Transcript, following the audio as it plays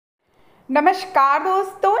नमस्कार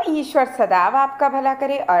दोस्तों, ईश्वर सदैव आपका भला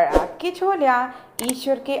करे और आपकी झोलियाँ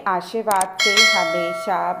ईश्वर के आशीर्वाद से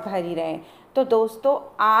हमेशा भरी रहें। तो दोस्तों,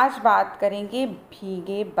 आज बात करेंगे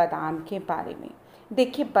भीगे बादाम के बारे में।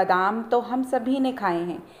 देखिए, बादाम तो हम सभी ने खाए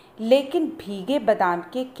हैं, लेकिन भीगे बादाम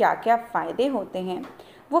के क्या क्या फ़ायदे होते हैं,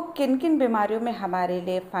 वो किन किन बीमारियों में हमारे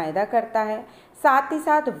लिए फ़ायदा करता है, साथ ही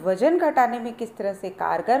साथ वज़न घटाने में किस तरह से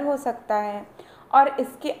कारगर हो सकता है, और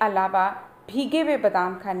इसके अलावा भीगे हुए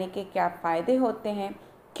बादाम खाने के क्या फ़ायदे होते हैं,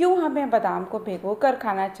 क्यों हमें बादाम को भिगोकर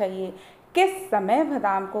खाना चाहिए, किस समय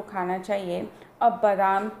बादाम को खाना चाहिए, और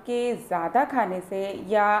बादाम के ज़्यादा खाने से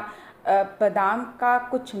या बादाम का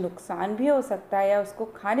कुछ नुकसान भी हो सकता है, या उसको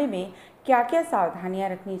खाने में क्या क्या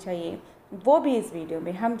सावधानियां रखनी चाहिए, वो भी इस वीडियो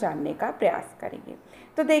में हम जानने का प्रयास करेंगे।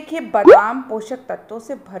 तो देखिए, बादाम पोषक तत्वों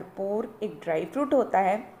से भरपूर एक ड्राई फ्रूट होता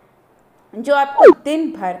है जो आपको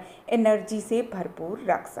दिन भर एनर्जी से भरपूर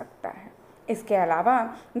रख सकता है। इसके अलावा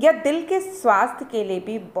यह दिल के स्वास्थ्य के लिए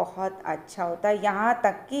भी बहुत अच्छा होता है। यहाँ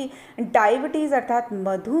तक कि डायबिटीज़ अर्थात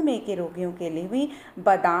मधुमेह के रोगियों के लिए भी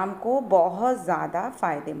बादाम को बहुत ज़्यादा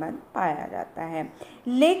फायदेमंद पाया जाता है।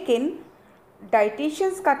 लेकिन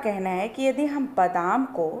डाइटिशियंस का कहना है कि यदि हम बादाम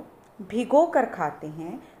को भिगो कर खाते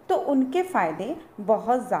हैं तो उनके फ़ायदे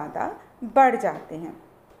बहुत ज़्यादा बढ़ जाते हैं।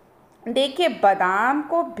 देखिए, बादाम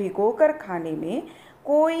को भिगोकर खाने में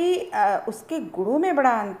कोई उसके गुणों में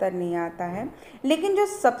बड़ा अंतर नहीं आता है, लेकिन जो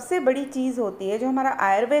सबसे बड़ी चीज़ होती है, जो हमारा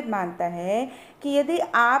आयुर्वेद मानता है कि यदि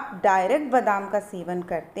आप डायरेक्ट बादाम का सेवन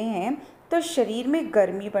करते हैं तो शरीर में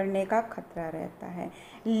गर्मी बढ़ने का खतरा रहता है।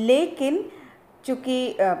 लेकिन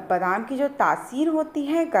चूँकि बादाम की जो तासीर होती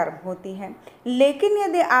है गर्म होती है, लेकिन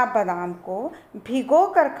यदि आप बादाम को भिगो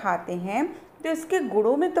कर खाते हैं तो इसके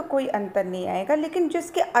गुणों में तो कोई अंतर नहीं आएगा, लेकिन जो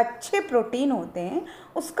इसके अच्छे प्रोटीन होते हैं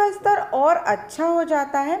उसका स्तर और अच्छा हो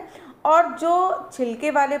जाता है। और जो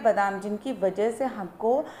छिलके वाले बादाम जिनकी वजह से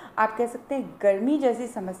हमको आप कह सकते हैं गर्मी जैसी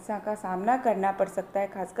समस्या का सामना करना पड़ सकता है,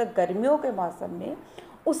 खासकर गर्मियों के मौसम में,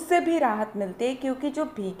 उससे भी राहत मिलती है, क्योंकि जो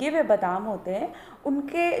भीगे हुए बादाम होते हैं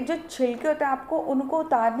उनके जो छिलके होते हैं आपको उनको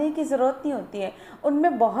उतारने की ज़रूरत नहीं होती है,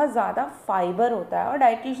 उनमें बहुत ज़्यादा फाइबर होता है। और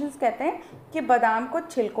डाइटिशियंस कहते हैं कि बादाम को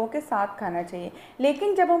छिलकों के साथ खाना चाहिए,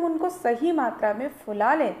 लेकिन जब हम उनको सही मात्रा में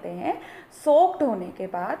फुला लेते हैं, सोक्ड होने के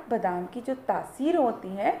बाद बादाम की जो तासीर होती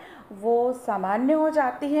है वो सामान्य हो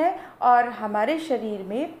जाती है और हमारे शरीर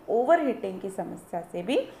में ओवर हीटिंग की समस्या से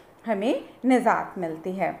भी हमें निजात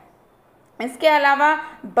मिलती है। इसके अलावा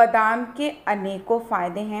बादाम के अनेकों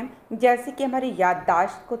फ़ायदे हैं, जैसे कि हमारी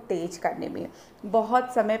याददाश्त को तेज करने में।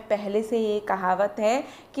 बहुत समय पहले से ये कहावत है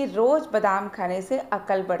कि रोज़ बादाम खाने से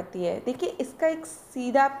अकल बढ़ती है। देखिए, इसका एक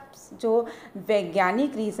सीधा जो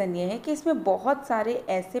वैज्ञानिक रीज़न ये है कि इसमें बहुत सारे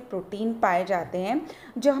ऐसे प्रोटीन पाए जाते हैं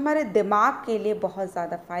जो हमारे दिमाग के लिए बहुत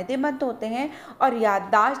ज़्यादा फ़ायदेमंद होते हैं और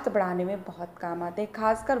याददाश्त बढ़ाने में बहुत काम आते हैं।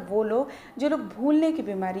 खासकर वो लोग जो लोग भूलने की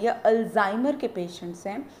बीमारी या अल्जाइमर के पेशेंट्स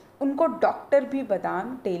हैं, उनको डॉक्टर भी बादाम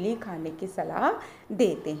डेली खाने की सलाह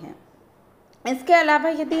देते हैं। इसके अलावा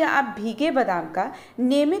यदि आप भीगे बादाम का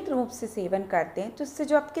नियमित रूप से सेवन करते हैं तो इससे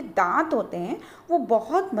जो आपके दांत होते हैं वो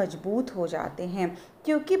बहुत मजबूत हो जाते हैं,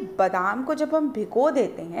 क्योंकि बादाम को जब हम भिगो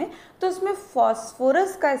देते हैं तो उसमें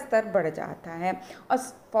फॉस्फोरस का स्तर बढ़ जाता है, और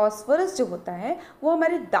फॉस्फोरस जो होता है वो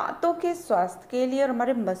हमारे दांतों के स्वास्थ्य के लिए और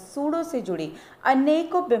हमारे मसूड़ों से जुड़ी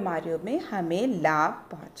अनेकों बीमारियों में हमें लाभ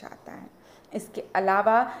पहुंचाता है। इसके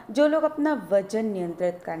अलावा जो लोग अपना वज़न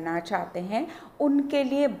नियंत्रित करना चाहते हैं उनके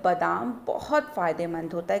लिए बादाम बहुत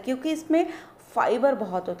फ़ायदेमंद होता है, क्योंकि इसमें फाइबर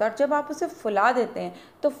बहुत होता है, और जब आप उसे फुला देते हैं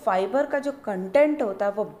तो फाइबर का जो कंटेंट होता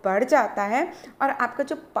है वो बढ़ जाता है और आपका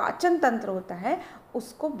जो पाचन तंत्र होता है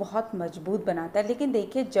उसको बहुत मजबूत बनाता है। लेकिन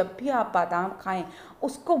देखिए, जब भी आप बादाम खाएं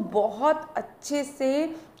उसको बहुत अच्छे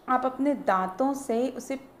से आप अपने दांतों से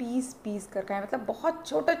उसे पीस पीस कर खाएं, मतलब बहुत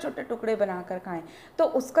छोटे छोटे टुकड़े बनाकर खाएं, तो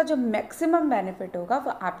उसका जो मैक्सिमम बेनिफिट होगा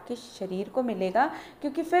वो आपके शरीर को मिलेगा,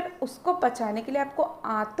 क्योंकि फिर उसको पचाने के लिए आपको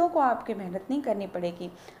आंतों को आपकी मेहनत नहीं करनी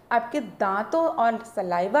पड़ेगी। आपके दांतों और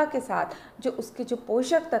सलाइवा के साथ जो उसके जो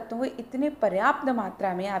पोषक तत्व वो इतने पर्याप्त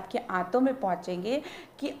मात्रा में आपके आंतों में पहुंचेंगे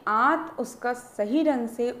कि आंत उसका सही ढंग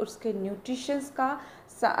से उसके न्यूट्रिशंस का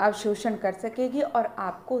अवशोषण कर सकेगी और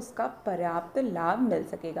आपको उसका पर्याप्त लाभ मिल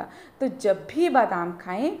सकेगा। तो जब भी बादाम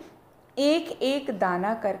खाएं, एक एक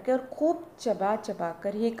दाना करके और खूब चबा चबा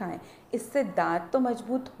कर ही खाएं। इससे दांत तो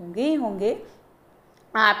मजबूत होंगे ही होंगे,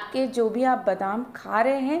 आपके जो भी आप बादाम खा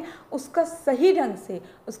रहे हैं उसका सही ढंग से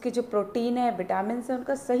उसके जो प्रोटीन है, विटामिन है,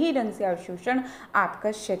 उनका सही ढंग से अवशोषण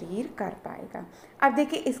आपका शरीर कर पाएगा। अब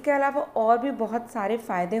देखिए, इसके अलावा और भी बहुत सारे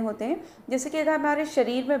फ़ायदे होते हैं, जैसे कि अगर हमारे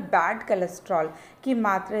शरीर में बैड कोलेस्ट्रॉल की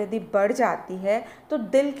मात्रा यदि बढ़ जाती है तो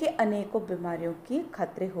दिल के अनेकों बीमारियों की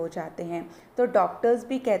खतरे हो जाते हैं। तो डॉक्टर्स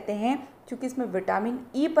भी कहते हैं क्योंकि इसमें विटामिन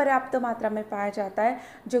ई पर्याप्त मात्रा में पाया जाता है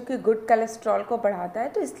जो कि गुड कोलेस्ट्रॉल को बढ़ाता है।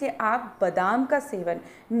 तो इसलिए आप बादाम का सेवन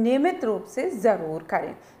नियमित रूप से ज़रूर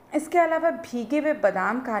करें। इसके अलावा भीगे हुए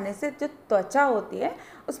बादाम खाने से जो त्वचा होती है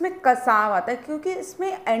उसमें कसाव आता है, क्योंकि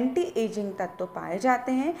इसमें एंटी एजिंग तत्व पाए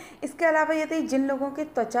जाते हैं। इसके अलावा यदि जिन लोगों के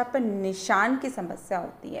त्वचा पर निशान की समस्या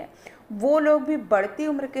होती है वो लोग भी बढ़ती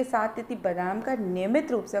उम्र के साथ यदि बादाम का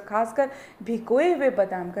नियमित रूप से, खासकर भिगोए हुए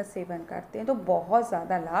बादाम का सेवन करते हैं तो बहुत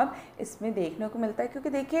ज़्यादा लाभ इसमें देखने को मिलता है। क्योंकि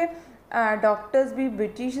देखिए डॉक्टर्स भी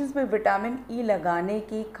ब्यूटिशियंस में विटामिन ई लगाने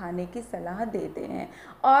की, खाने की सलाह देते हैं।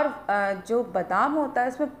 और जो बादाम होता है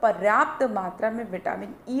इसमें पर्याप्त मात्रा में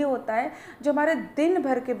विटामिन ई होता है जो हमारे दिन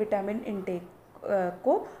भर के विटामिन इंटेक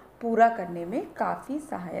को पूरा करने में काफ़ी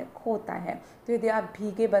सहायक होता है। तो यदि आप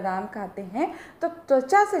भीगे बादाम खाते हैं तो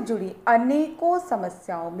त्वचा से जुड़ी अनेकों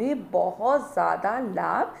समस्याओं में बहुत ज़्यादा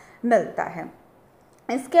लाभ मिलता है।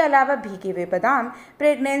 इसके अलावा भीगे हुए बादाम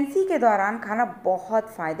प्रेगनेंसी के दौरान खाना बहुत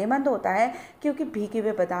फ़ायदेमंद होता है, क्योंकि भीगे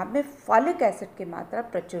हुए बादाम में फॉलिक एसिड की मात्रा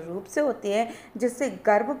प्रचुर रूप से होती है जिससे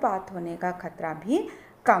गर्भपात होने का खतरा भी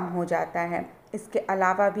कम हो जाता है। इसके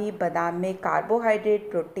अलावा भी बादाम में कार्बोहाइड्रेट,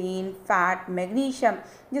 प्रोटीन, फैट, मैग्नीशियम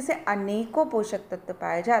जैसे अनेकों पोषक तत्व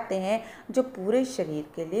पाए जाते हैं जो पूरे शरीर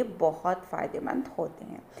के लिए बहुत फ़ायदेमंद होते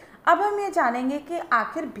हैं। अब हम ये जानेंगे कि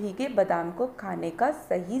आखिर भीगे बादाम को खाने का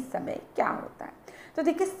सही समय क्या होता है। तो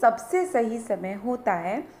देखिए सबसे सही समय होता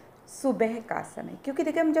है सुबह का समय, क्योंकि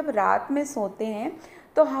देखिए हम जब रात में सोते हैं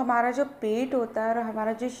तो हमारा जो पेट होता है और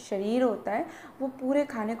हमारा जो शरीर होता है वो पूरे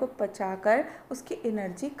खाने को पचाकर उसकी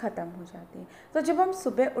एनर्जी ख़त्म हो जाती है। तो जब हम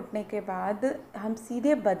सुबह उठने के बाद हम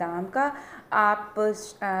सीधे बादाम का आप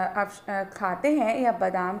खाते हैं या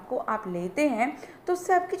बादाम को आप लेते हैं तो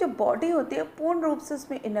उससे आपकी जो बॉडी होती है पूर्ण रूप से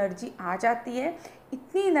उसमें एनर्जी आ जाती है।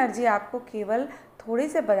 इतनी एनर्जी आपको केवल थोड़े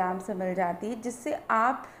से बादाम से मिल जाती है जिससे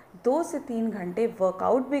आप 2 से 3 घंटे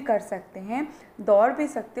वर्कआउट भी कर सकते हैं, दौड़ भी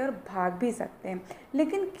सकते हैं और भाग भी सकते हैं।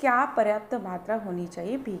 लेकिन क्या पर्याप्त मात्रा होनी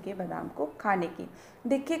चाहिए भीगे बादाम को खाने की?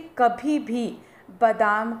 देखिए कभी भी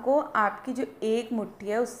बादाम को आपकी जो एक मुट्ठी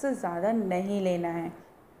है उससे ज़्यादा नहीं लेना है।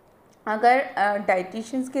 अगर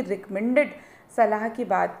डाइटिशियंस की रिकमेंडेड सलाह की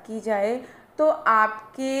बात की जाए तो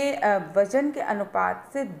आपके वज़न के अनुपात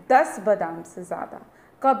से 10 बादाम से ज़्यादा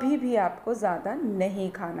कभी भी आपको ज़्यादा नहीं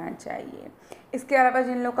खाना चाहिए। इसके अलावा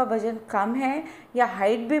जिन लोगों का वज़न कम है या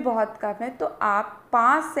हाइट भी बहुत कम है तो आप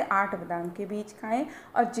 5 से 8 बादाम के बीच खाएं,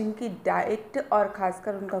 और जिनकी डाइट और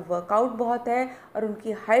ख़ासकर उनका वर्कआउट बहुत है और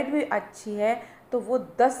उनकी हाइट भी अच्छी है तो वो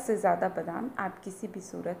 10 से ज़्यादा बादाम आप किसी भी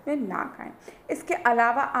सूरत में ना खाएं। इसके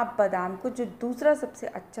अलावा आप बादाम को, जो दूसरा सबसे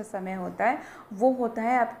अच्छा समय होता है वो होता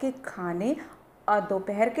है आपके खाने और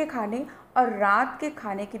दोपहर के खाने और रात के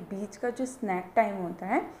खाने के बीच का जो स्नैक टाइम होता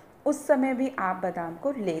है उस समय भी आप बादाम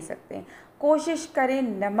को ले सकते हैं। कोशिश करें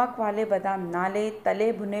नमक वाले बादाम ना लें,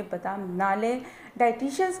 तले भुने बादाम ना लें।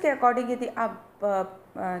 डाइटिशियंस के अकॉर्डिंग यदि आप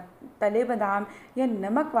तले बादाम या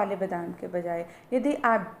नमक वाले बादाम के बजाय यदि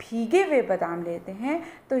आप भीगे हुए बादाम लेते हैं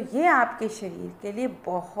तो ये आपके शरीर के लिए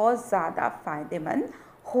बहुत ज़्यादा फ़ायदेमंद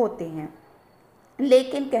होते हैं।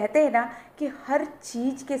 लेकिन कहते हैं ना कि हर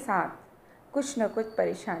चीज़ के साथ कुछ न कुछ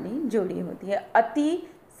परेशानी जुड़ी होती है। अति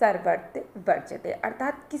सर्वत्र वर्ज्यते,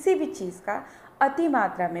 अर्थात किसी भी चीज़ का अति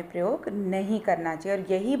मात्रा में प्रयोग नहीं करना चाहिए,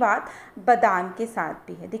 और यही बात बादाम के साथ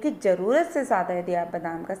भी है। देखिए ज़रूरत से ज़्यादा यदि आप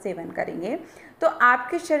बादाम का सेवन करेंगे तो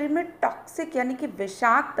आपके शरीर में टॉक्सिक यानी कि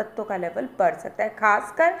विषाक्त तत्वों का लेवल बढ़ सकता है,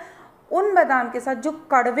 खासकर उन बादाम के साथ जो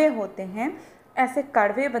कड़वे होते हैं। ऐसे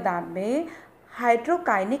कड़वे बादाम में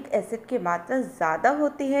हाइड्रोकाइनिक एसिड की मात्रा ज़्यादा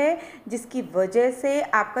होती है जिसकी वजह से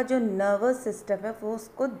आपका जो नर्वस सिस्टम है वो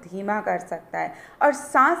उसको धीमा कर सकता है और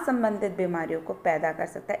सांस संबंधित बीमारियों को पैदा कर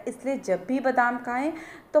सकता है। इसलिए जब भी बादाम खाएं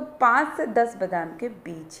तो 5 से 10 बादाम के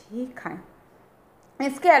बीच ही खाएं।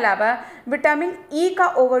 इसके अलावा विटामिन ई का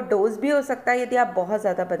ओवरडोज भी हो सकता है यदि आप बहुत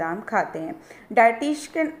ज़्यादा बादाम खाते हैं।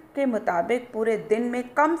 डाइटिशियन के मुताबिक पूरे दिन में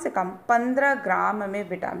कम से कम 15 ग्राम हमें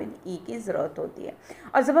विटामिन ई की ज़रूरत होती है,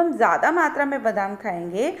 और जब हम ज़्यादा मात्रा में बादाम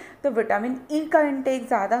खाएंगे तो विटामिन ई का इंटेक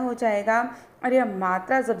ज़्यादा हो जाएगा, और यह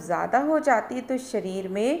मात्रा जब ज़्यादा हो जाती है तो शरीर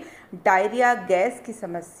में डायरिया, गैस की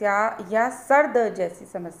समस्या या सर दर्द जैसी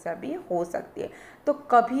समस्या भी हो सकती है। तो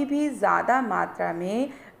कभी भी ज़्यादा मात्रा में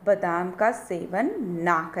बादाम का सेवन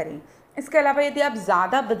ना करें। इसके अलावा यदि आप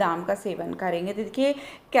ज़्यादा बादाम का सेवन करेंगे तो देखिए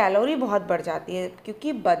कैलोरी बहुत बढ़ जाती है,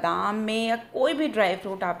 क्योंकि बादाम में या कोई भी ड्राई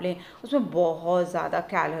फ्रूट आप लें उसमें बहुत ज़्यादा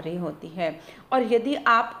कैलोरी होती है, और यदि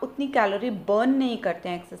आप उतनी कैलोरी बर्न नहीं करते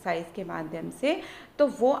हैं एक्सरसाइज के माध्यम से तो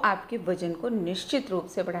वो आपके वज़न को निश्चित रूप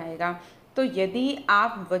से बढ़ाएगा। तो यदि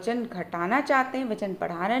आप वज़न घटाना चाहते हैं, वज़न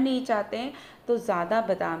बढ़ाना नहीं चाहते हैं तो ज़्यादा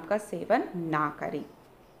बादाम का सेवन ना करें।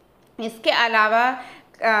 इसके अलावा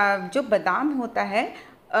जो बादाम होता है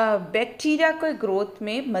बैक्टीरिया के ग्रोथ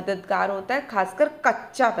में मददगार होता है, खासकर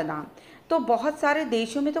कच्चा बादाम। तो बहुत सारे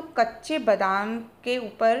देशों में तो कच्चे बादाम के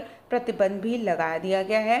ऊपर प्रतिबंध भी लगा दिया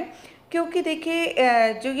गया है, क्योंकि देखिए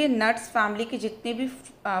जो ये नट्स फैमिली के जितने भी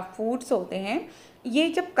फूड्स होते हैं, ये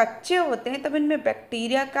जब कच्चे होते हैं तब इनमें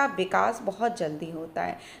बैक्टीरिया का विकास बहुत जल्दी होता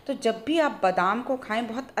है। तो जब भी आप बादाम को खाएं,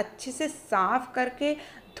 बहुत अच्छे से साफ करके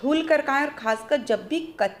धुल कर खाएं, और ख़ासकर जब भी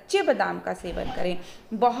कच्चे बादाम का सेवन करें,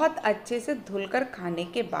 बहुत अच्छे से धुल कर खाने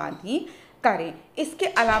के बाद ही करें। इसके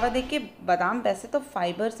अलावा देखिए, बादाम वैसे तो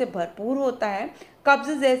फाइबर से भरपूर होता है,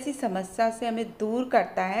 कब्ज़ जैसी समस्या से हमें दूर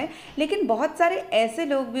करता है, लेकिन बहुत सारे ऐसे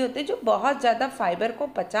लोग भी होते हैं जो बहुत ज़्यादा फाइबर को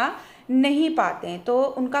पचा नहीं पाते हैं, तो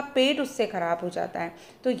उनका पेट उससे ख़राब हो जाता है।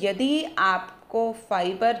 तो यदि आपको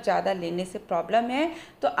फाइबर ज़्यादा लेने से प्रॉब्लम है,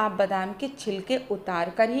 तो आप बादाम के छिलके उतार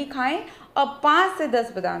कर ही खाएं, और 5 से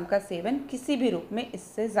 10 बादाम का सेवन किसी भी रूप में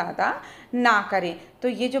इससे ज़्यादा ना करें। तो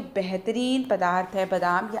ये जो बेहतरीन पदार्थ है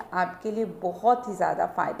बादाम, यह आपके लिए बहुत ही ज़्यादा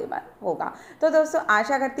फ़ायदेमंद होगा। तो दोस्तों,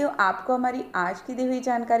 आशा करती हूँ आपको हमारी आज की दी हुई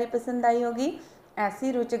जानकारी पसंद आई होगी।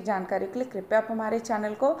 ऐसी रोचक जानकारी के लिए कृपया आप हमारे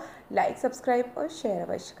चैनल को लाइक, सब्सक्राइब और शेयर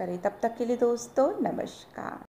अवश्य करें। तब तक के लिए दोस्तों, नमस्कार।